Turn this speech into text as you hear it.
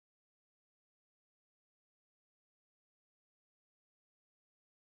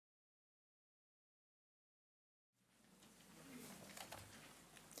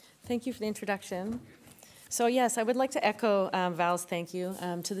Thank you for the introduction. So yes, I would like to echo Val's thank you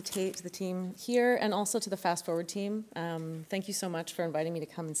to the Tate, to the team here, and also to the Fast Forward team. Thank you so much for inviting me to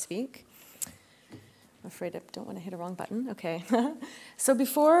come and speak. I'm afraid I don't want to hit a wrong button. Okay. So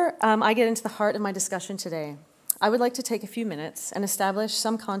before I get into the heart of my discussion today, I would like to take a few minutes and establish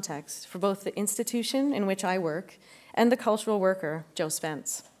some context for both the institution in which I work and the cultural worker, Jo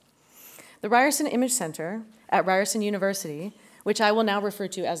Spence. The Ryerson Image Center at Ryerson University, which I will now refer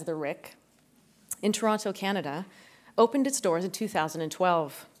to as the RIC, in Toronto, Canada, opened its doors in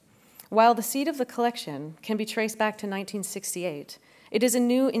 2012. While the seat of the collection can be traced back to 1968, it is a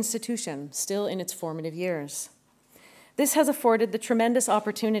new institution still in its formative years. This has afforded the tremendous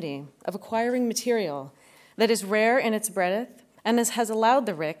opportunity of acquiring material that is rare in its breadth and has allowed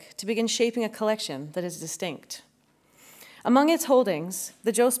the RIC to begin shaping a collection that is distinct. Among its holdings,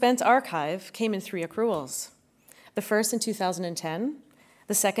 the Jo Spence Archive came in 3 accruals. The first in 2010,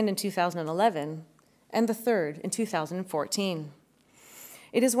 the second in 2011, and the third in 2014.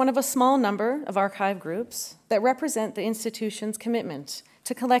 It is one of a small number of archive groups that represent the institution's commitment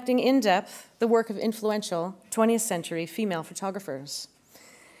to collecting in depth the work of influential 20th century female photographers.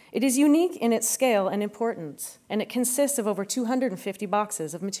 It is unique in its scale and importance, and it consists of over 250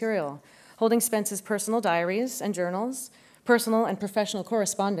 boxes of material, holding Spence's personal diaries and journals, personal and professional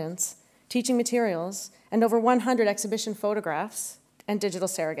correspondence, teaching materials, and over 100 exhibition photographs and digital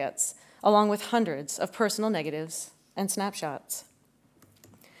surrogates, along with hundreds of personal negatives and snapshots.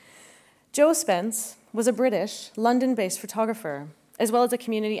 Jo Spence was a British, London-based photographer, as well as a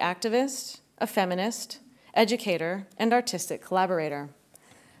community activist, a feminist, educator, and artistic collaborator.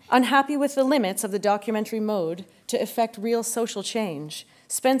 Unhappy with the limits of the documentary mode to effect real social change,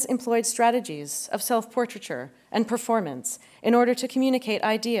 Spence employed strategies of self-portraiture and performance in order to communicate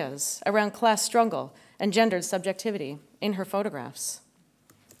ideas around class struggle and gendered subjectivity in her photographs.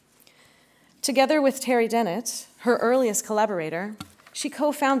 Together with Terry Dennett, her earliest collaborator, she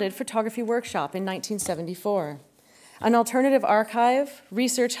co-founded Photography Workshop in 1974, an alternative archive,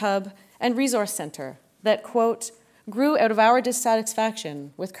 research hub, and resource center that, quote, grew out of our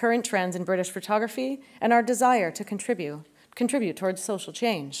dissatisfaction with current trends in British photography and our desire to contribute towards social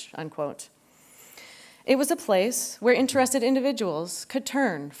change, unquote. It was a place where interested individuals could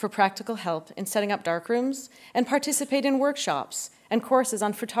turn for practical help in setting up darkrooms and participate in workshops and courses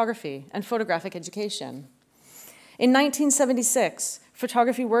on photography and photographic education. In 1976,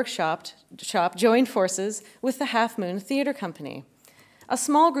 Photography Workshop joined forces with the Half Moon Theatre Company, a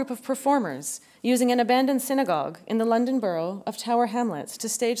small group of performers using an abandoned synagogue in the London borough of Tower Hamlets to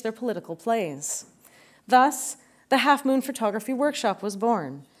stage their political plays. Thus, the Half Moon Photography Workshop was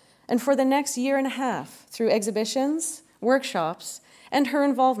born, and for the next year and a half, through exhibitions, workshops, and her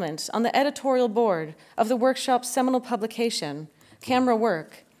involvement on the editorial board of the workshop's seminal publication, Camera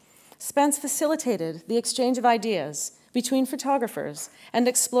Work, Spence facilitated the exchange of ideas between photographers and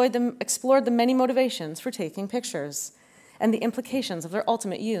explored the many motivations for taking pictures and the implications of their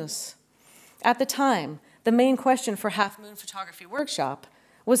ultimate use. At the time, the main question for Half Moon Photography Workshop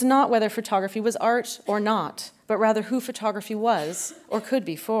was not whether photography was art or not, but rather who photography was or could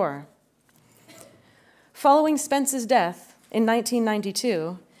be for. Following Spence's death in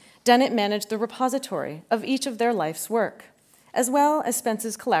 1992, Dennett managed the repository of each of their life's work, as well as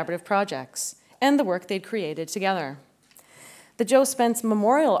Spence's collaborative projects and the work they'd created together. The Jo Spence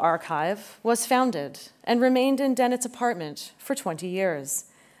Memorial Archive was founded and remained in Dennett's apartment for 20 years,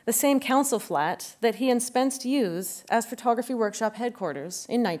 the same council flat that he and Spence used as Photography Workshop headquarters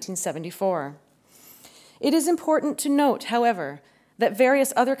in 1974. It is important to note, however, that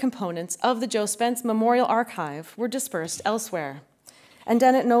various other components of the Jo Spence Memorial Archive were dispersed elsewhere, and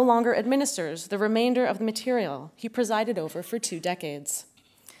Dennett no longer administers the remainder of the material he presided over for 2 decades.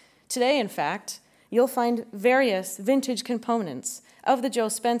 Today, in fact, you'll find various vintage components of the Jo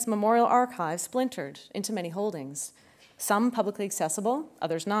Spence Memorial Archive splintered into many holdings, some publicly accessible,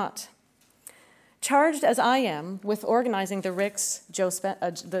 others not. Charged as I am with organizing the RIC's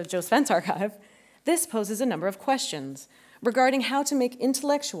the Jo Spence Archive, this poses a number of questions regarding how to make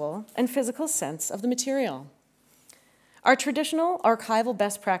intellectual and physical sense of the material. Are traditional archival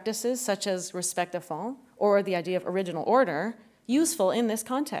best practices, such as respect de fond, or the idea of original order, useful in this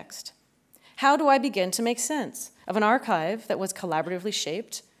context? How do I begin to make sense of an archive that was collaboratively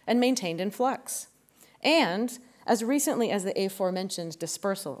shaped and maintained in flux? And, as recently as the aforementioned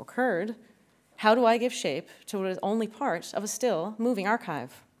dispersal occurred, how do I give shape to what is only part of a still moving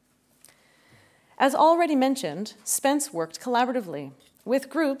archive? As already mentioned, Spence worked collaboratively with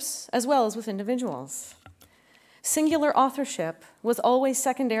groups as well as with individuals. Singular authorship was always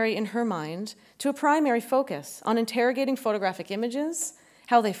secondary in her mind to a primary focus on interrogating photographic images,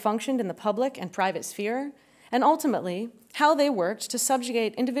 how they functioned in the public and private sphere, and ultimately, how they worked to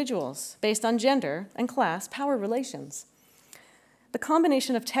subjugate individuals based on gender and class power relations. The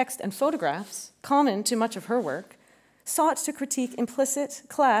combination of text and photographs, common to much of her work, sought to critique implicit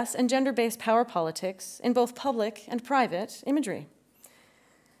class and gender-based power politics in both public and private imagery.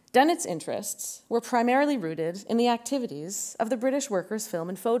 Dennett's interests were primarily rooted in the activities of the British Workers' Film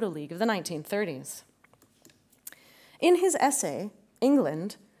and Photo League of the 1930s. In his essay,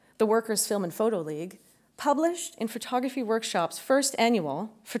 England, the Workers' Film and Photo League, published in Photography Workshop's first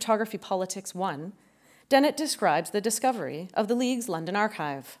annual, Photography Politics 1, Dennett describes the discovery of the League's London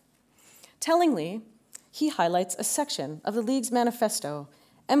archive. Tellingly, he highlights a section of the League's manifesto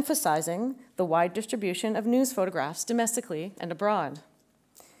emphasizing the wide distribution of news photographs domestically and abroad.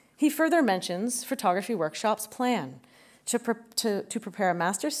 He further mentions Photography Workshop's plan to prepare a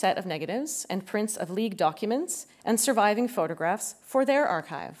master set of negatives and prints of League documents and surviving photographs for their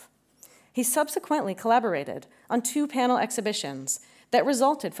archive. He subsequently collaborated on 2 panel exhibitions that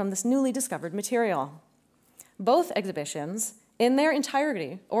resulted from this newly discovered material. Both exhibitions, in their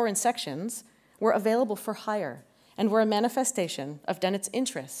entirety or in sections, were available for hire and were a manifestation of Dennett's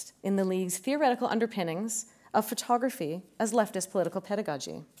interest in the League's theoretical underpinnings of photography as leftist political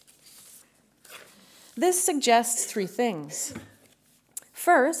pedagogy. This suggests 3 things.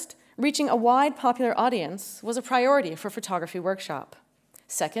 First, reaching a wide popular audience was a priority for Photography Workshop.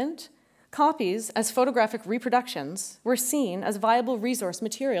 Second, copies as photographic reproductions were seen as viable resource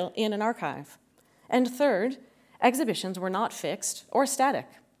material in an archive. And third, exhibitions were not fixed or static.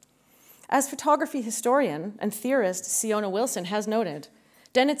 As photography historian and theorist Siona Wilson has noted,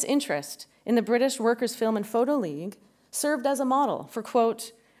 Dennett's interest in the British Workers' Film and Photo League served as a model for,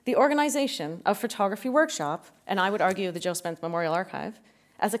 quote, the organization of Photography Workshop, and I would argue the Jo Spence Memorial Archive,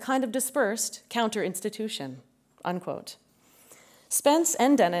 as a kind of dispersed counter-institution, unquote. Spence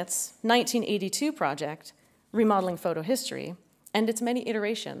and Dennett's 1982 project, Remodeling Photo History, and its many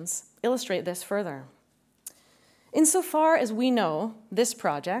iterations illustrate this further. Insofar as we know, this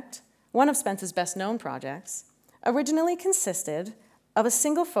project, one of Spence's best-known projects, originally consisted of a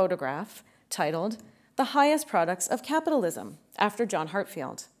single photograph titled The Highest Products of Capitalism, after John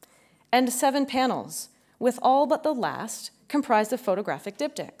Hartfield, and 7 panels, with all but the last comprised of photographic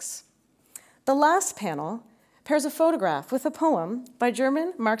diptychs. The last panel pairs a photograph with a poem by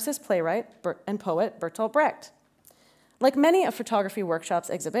German Marxist playwright and poet Bertolt Brecht. Like many of Photography Workshop's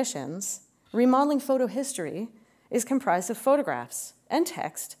exhibitions, Remodeling Photo History is comprised of photographs and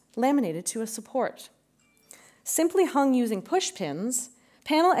text laminated to a support. Simply hung using push pins,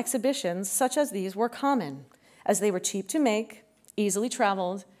 panel exhibitions such as these were common, as they were cheap to make, easily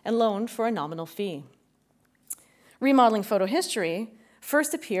traveled, and loaned for a nominal fee. Remodeling Photo History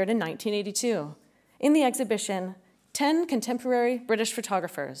first appeared in 1982 in the exhibition 10 Contemporary British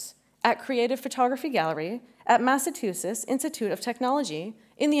Photographers at Creative Photography Gallery at Massachusetts Institute of Technology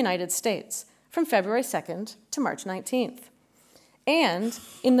in the United States from February 2nd to March 19th, and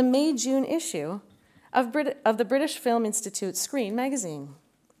in the May-June issue of the British Film Institute's Screen magazine.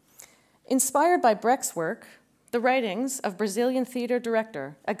 Inspired by Brecht's work, the writings of Brazilian theater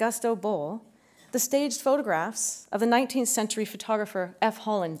director Augusto Boal, the staged photographs of the 19th century photographer F.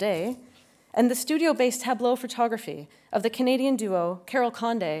 Holland Day, and the studio-based tableau photography of the Canadian duo Carol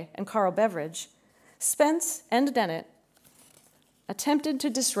Condé and Carl Beveridge, Spence and Dennett attempted to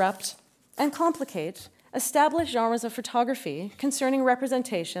disrupt and complicate established genres of photography concerning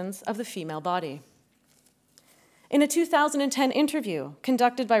representations of the female body. In a 2010 interview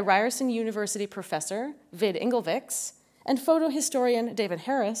conducted by Ryerson University professor Vid Inglevics and photo historian David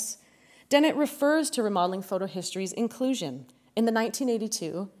Harris, Dennett refers to Remodeling Photo History's inclusion in the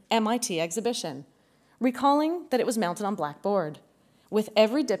 1982 MIT exhibition, recalling that it was mounted on blackboard, with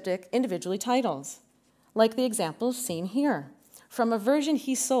every diptych individually titled, like the examples seen here, from a version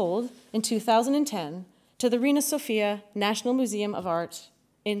he sold in 2010 to the Reina Sofia National Museum of Art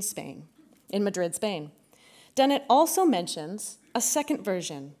in Spain, in Madrid, Spain. Dennett also mentions a second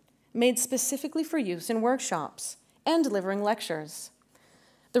version made specifically for use in workshops and delivering lectures.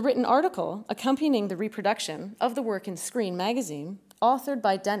 The written article accompanying the reproduction of the work in Screen magazine, authored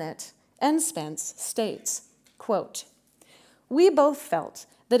by Dennett and Spence, states, quote, "We both felt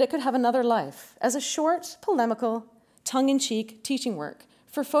that it could have another life as a short, polemical, tongue-in-cheek teaching work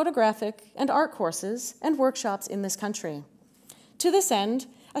for photographic and art courses and workshops in this country. To this end,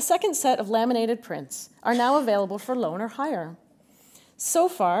 a second set of laminated prints are now available for loan or hire. So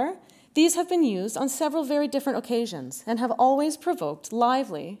far, these have been used on several very different occasions and have always provoked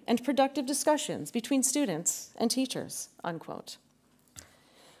lively and productive discussions between students and teachers," unquote.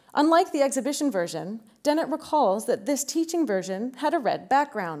 Unlike the exhibition version, Dennett recalls that this teaching version had a red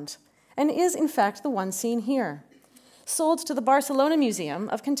background and is, in fact, the one seen here, sold to the Barcelona Museum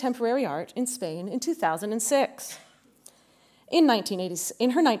of Contemporary Art in Spain in 2006. In her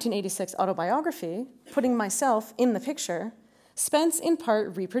 1986 autobiography, Putting Myself in the Picture, Spence in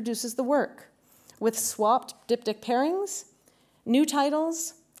part reproduces the work with swapped diptych pairings, new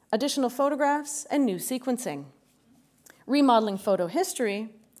titles, additional photographs, and new sequencing. Remodeling Photo History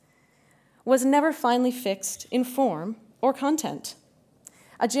was never finally fixed in form or content.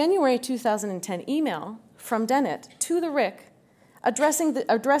 A January 2010 email from Dennett to the RIC addressing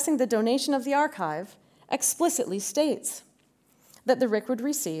the donation of the archive explicitly states that the RIC would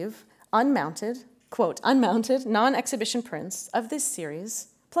receive unmounted, quote, unmounted non-exhibition prints of this series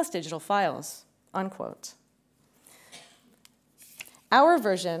plus digital files, unquote. Our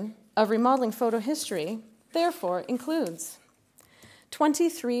version of Remodeling Photo History, therefore, includes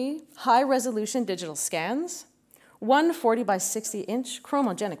 23 high-resolution digital scans, one 40 by 60-inch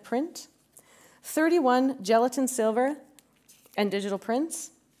chromogenic print, 31 gelatin silver and digital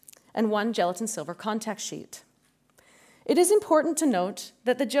prints, and one gelatin silver contact sheet. It is important to note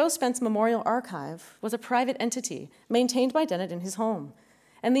that the Jo Spence Memorial Archive was a private entity maintained by Dennett in his home,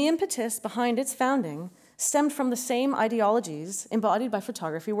 and the impetus behind its founding stemmed from the same ideologies embodied by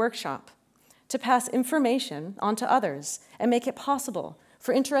Photography Workshop: to pass information on to others and make it possible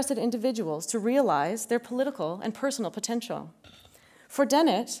for interested individuals to realize their political and personal potential. For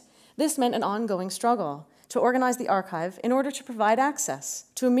Dennett, this meant an ongoing struggle to organize the archive in order to provide access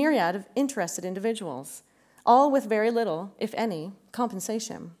to a myriad of interested individuals, all with very little, if any,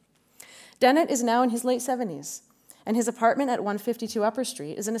 compensation. Dennett is now in his late 70s, and his apartment at 152 Upper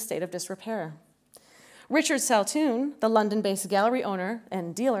Street is in a state of disrepair. Richard Saltoun, the London-based gallery owner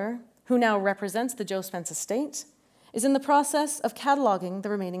and dealer, who now represents the Jo Spence estate, is in the process of cataloging the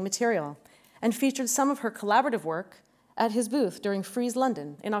remaining material and featured some of her collaborative work at his booth during Frieze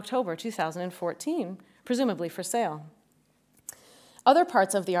London in October 2014, presumably for sale. Other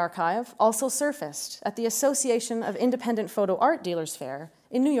parts of the archive also surfaced at the Association of Independent Photo Art Dealers Fair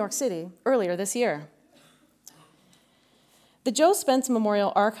in New York City earlier this year. The Jo Spence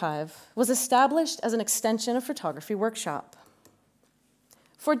Memorial Archive was established as an extension of Photography Workshop.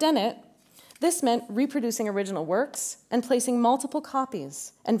 For Dennett, this meant reproducing original works and placing multiple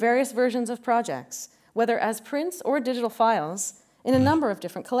copies and various versions of projects, whether as prints or digital files, in a number of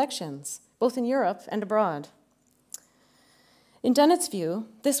different collections, both in Europe and abroad. In Dennett's view,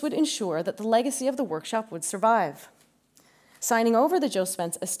 this would ensure that the legacy of the workshop would survive. Signing over the Jo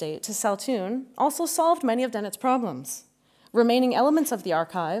Spence estate to Saltoun also solved many of Dennett's problems. Remaining elements of the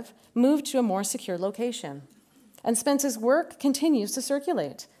archive moved to a more secure location, and Spence's work continues to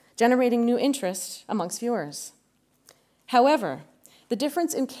circulate, generating new interest amongst viewers. However, the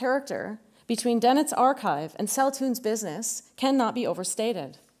difference in character between Dennett's archive and Saltoun's business cannot be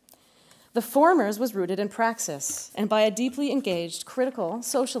overstated. The former's was rooted in praxis and by a deeply engaged, critical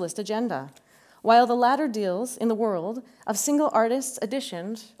socialist agenda, while the latter deals in the world of single artists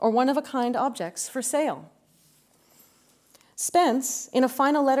editioned or one-of-a-kind objects for sale. Spence, in a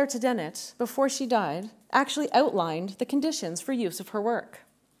final letter to Dennett before she died, actually outlined the conditions for use of her work.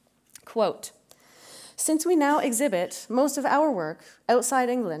 Quote, "Since we now exhibit most of our work outside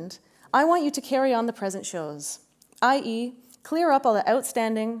England, I want you to carry on the present shows, i.e., clear up all the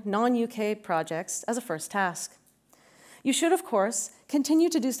outstanding non-UK projects as a first task. You should, of course, continue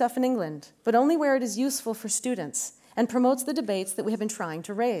to do stuff in England, but only where it is useful for students and promotes the debates that we have been trying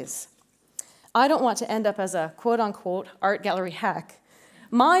to raise. I don't want to end up as a quote-unquote art gallery hack.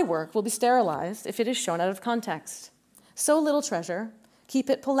 My work will be sterilized if it is shown out of context. So little treasure, keep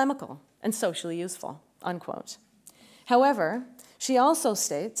it polemical and socially useful," unquote. However, she also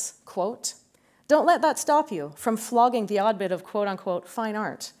states, quote, "Don't let that stop you from flogging the odd bit of quote-unquote fine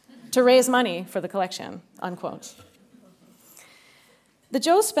art to raise money for the collection," unquote. The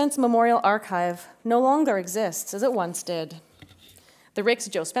Jo Spence Memorial Archive no longer exists as it once did. The RIC's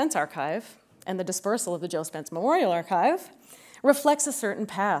Jo Spence Archive and the dispersal of the Jo Spence Memorial Archive reflects a certain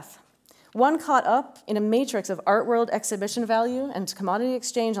path, one caught up in a matrix of art world exhibition value and commodity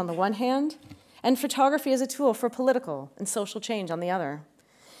exchange on the one hand, and photography as a tool for political and social change on the other.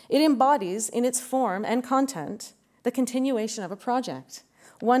 It embodies, in its form and content, the continuation of a project,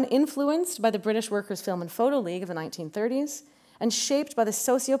 one influenced by the British Workers' Film and Photo League of the 1930s and shaped by the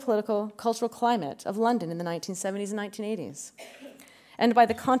socio-political, cultural climate of London in the 1970s and 1980s, and by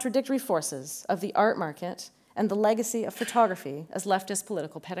the contradictory forces of the art market and the legacy of photography as leftist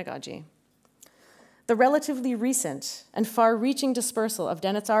political pedagogy. The relatively recent and far-reaching dispersal of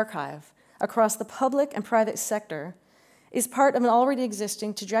Dennett's archive across the public and private sector is part of an already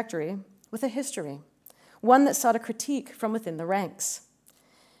existing trajectory with a history, one that sought a critique from within the ranks.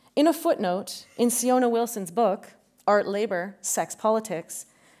 In a footnote in Siona Wilson's book, Art, Labor, Sex, Politics,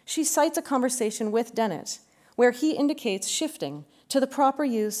 she cites a conversation with Dennett where he indicates shifting to the proper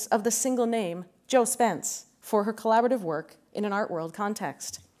use of the single name Jo Spence for her collaborative work in an art world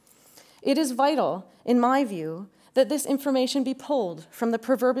context. It is vital, in my view, that this information be pulled from the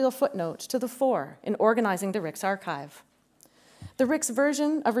proverbial footnote to the fore in organizing the Ricks archive. The Ricks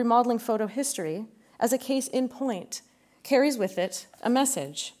version of Remodeling Photo History, as a case in point, carries with it a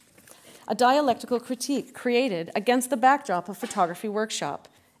message, a dialectical critique created against the backdrop of photography workshop,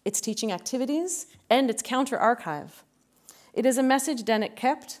 its teaching activities, and its counter-archive. It is a message Dennett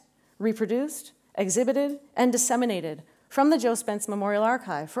kept, reproduced, exhibited, and disseminated from the Jo Spence Memorial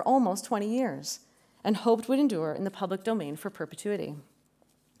Archive for almost 20 years, and hoped would endure in the public domain for perpetuity.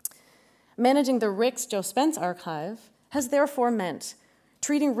 Managing the Ricks Jo Spence Archive has therefore meant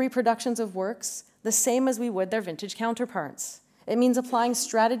treating reproductions of works the same as we would their vintage counterparts. It means applying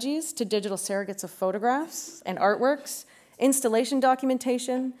strategies to digital surrogates of photographs and artworks, installation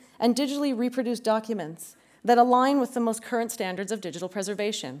documentation, and digitally reproduced documents that align with the most current standards of digital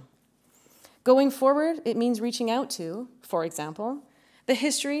preservation. Going forward, it means reaching out to, for example, the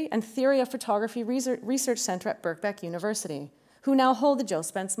History and Theory of Photography Research Center at Birkbeck University, who now hold the Jo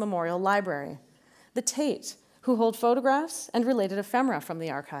Spence Memorial Library, the Tate, who hold photographs and related ephemera from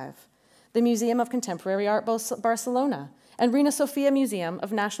the archive, the Museum of Contemporary Art Barcelona, and Reina Sofia Museum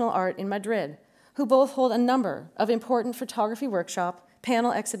of National Art in Madrid, who both hold a number of important photography workshop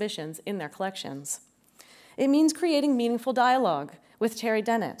panel exhibitions in their collections. It means creating meaningful dialogue with Terry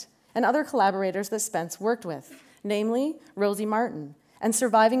Dennett and other collaborators that Spence worked with, namely Rosie Martin, and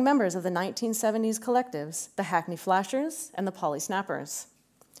surviving members of the 1970s collectives, the Hackney Flashers and the Polly Snappers.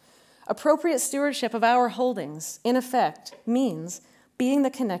 Appropriate stewardship of our holdings, in effect, means being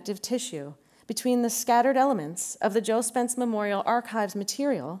the connective tissue between the scattered elements of the Jo Spence Memorial Archive's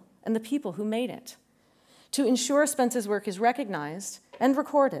material and the people who made it, to ensure Spence's work is recognized and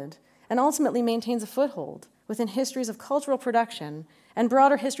recorded and ultimately maintains a foothold within histories of cultural production and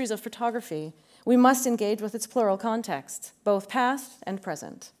broader histories of photography. We must engage with its plural context, both past and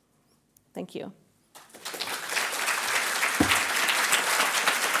present. Thank you.